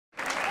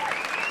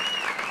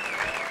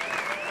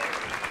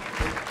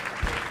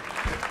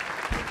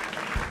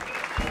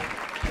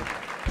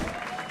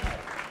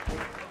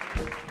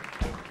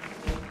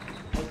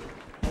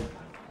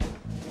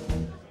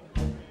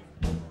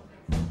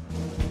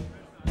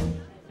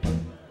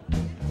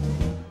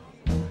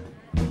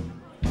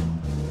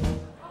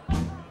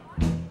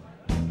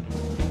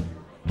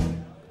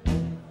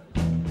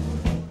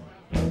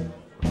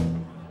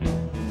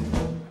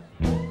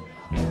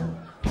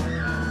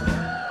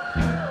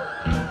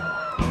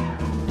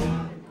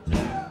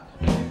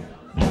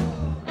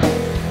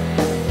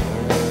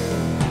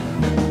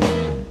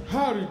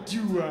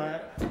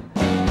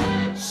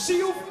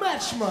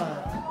my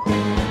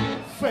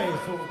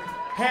faithful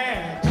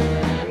hand.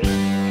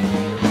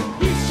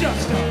 He's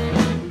just a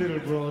little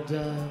brought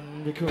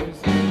down because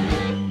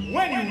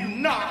when you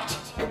knocked,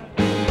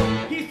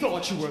 he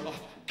thought you were the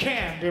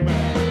candy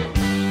man.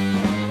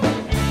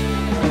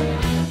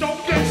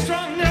 Don't get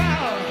strung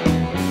now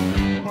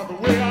by the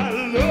way I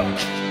look.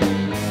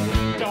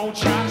 Don't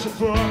try to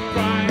put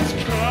by his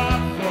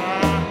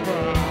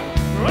cover.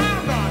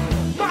 I'm not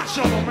much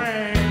of a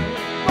man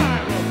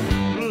by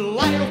the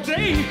light of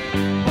day,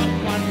 but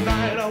one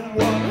night I'm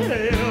one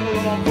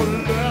hell of a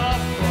lover.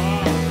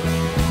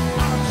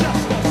 I'm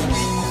just a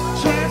sweet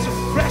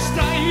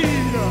transvestite.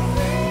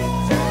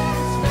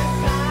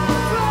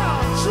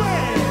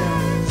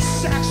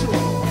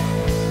 Transsexual.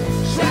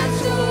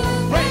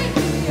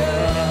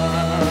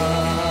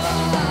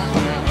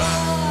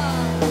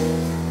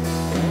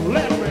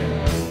 Let me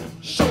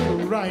show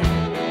you right,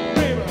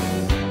 baby.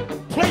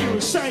 Play you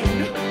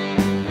insane.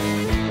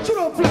 To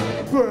the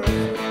blackbird,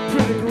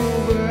 pretty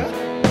groovy.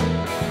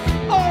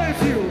 Or if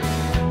you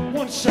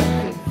want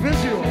something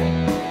visual,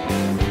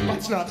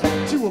 that's not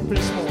too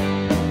abysmal,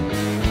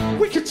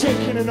 we could take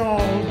in an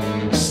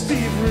old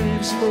Steve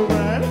Reeves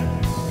movie.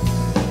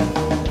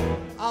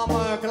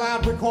 I'm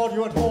glad we called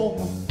you at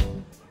home.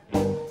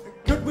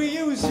 Could we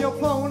use your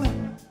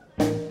phone?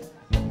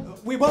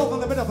 We're both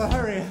in a bit of a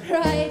hurry.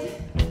 Right.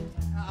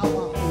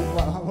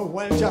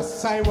 Well, just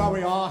say where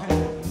we are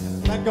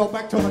and then go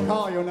back to the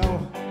car, you know.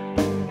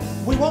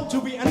 We won't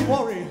to be any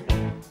worry.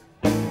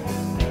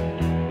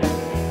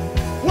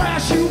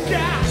 Where's you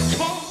got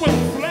come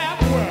with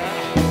flatware?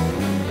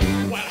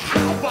 Well,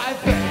 how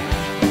about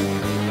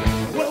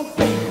that? Well,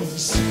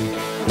 babies,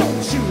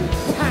 don't you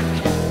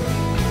panic.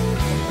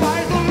 By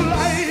the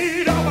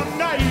light of a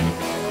night,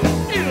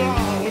 it'll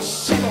all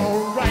seem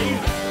alright.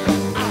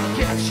 I'll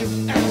get you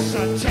as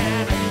a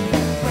tanny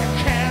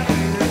mechanic.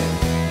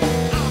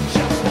 I'm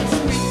just a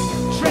sweet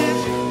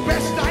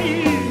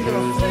transvestite.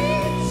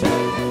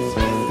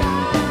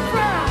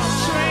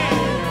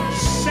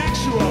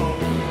 Transsexual.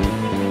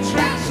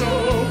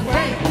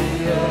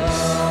 Transylvania.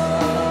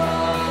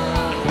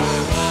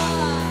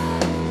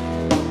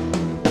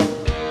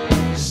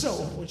 So,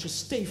 would you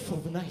stay for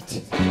the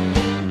night?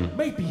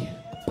 Maybe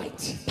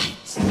bite.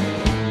 I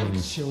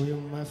can show you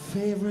my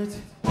favorite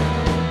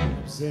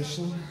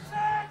obsession.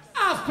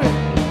 I've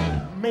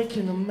been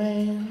making a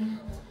man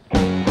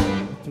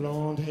with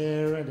blonde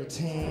hair and a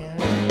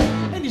tan,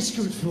 and he's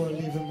good for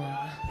relieving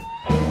my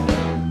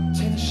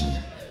tension.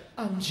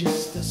 I'm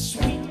just a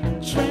sweet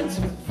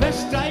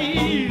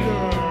transvestite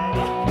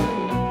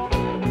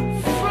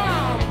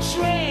from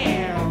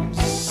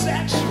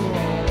transsexual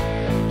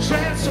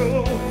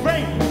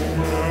Transylvania.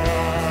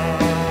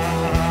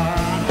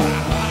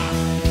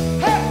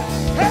 Hey,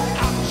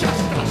 I'm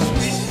just a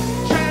sweet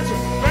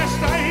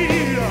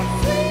transvestite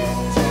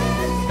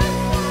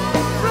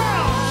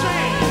from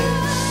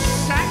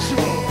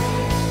transsexual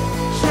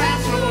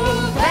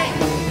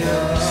Transylvania.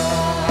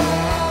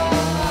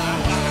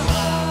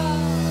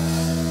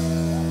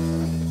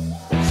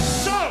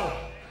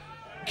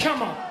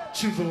 Come on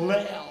to the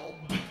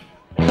lab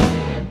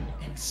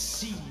and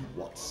see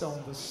what's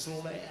on the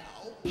slab.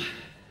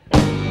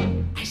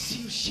 I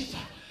see you shiver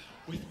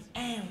with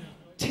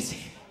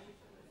anticipation.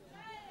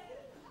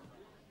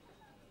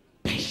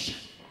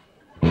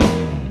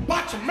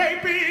 But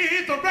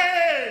maybe the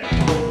rain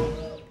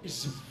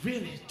is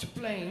really to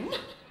blame.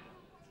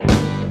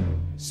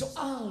 So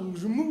I'll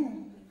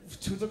remove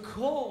to the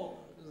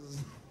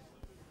cause.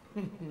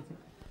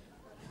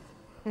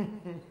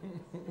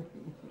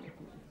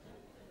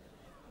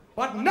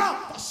 But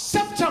not the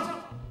symptom.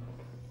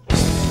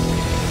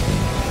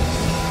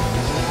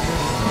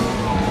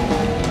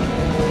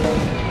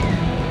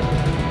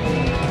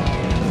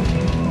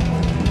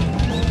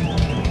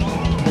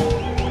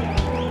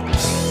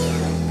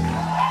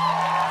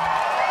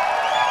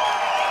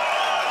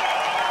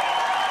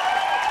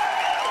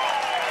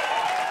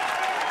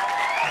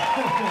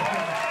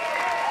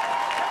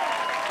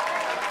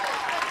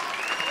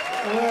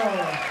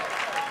 Well,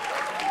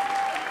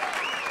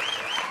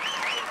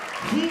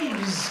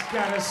 he's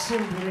got a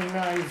simply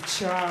knife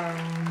charm,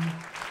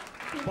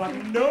 but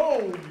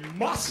no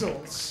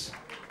muscles.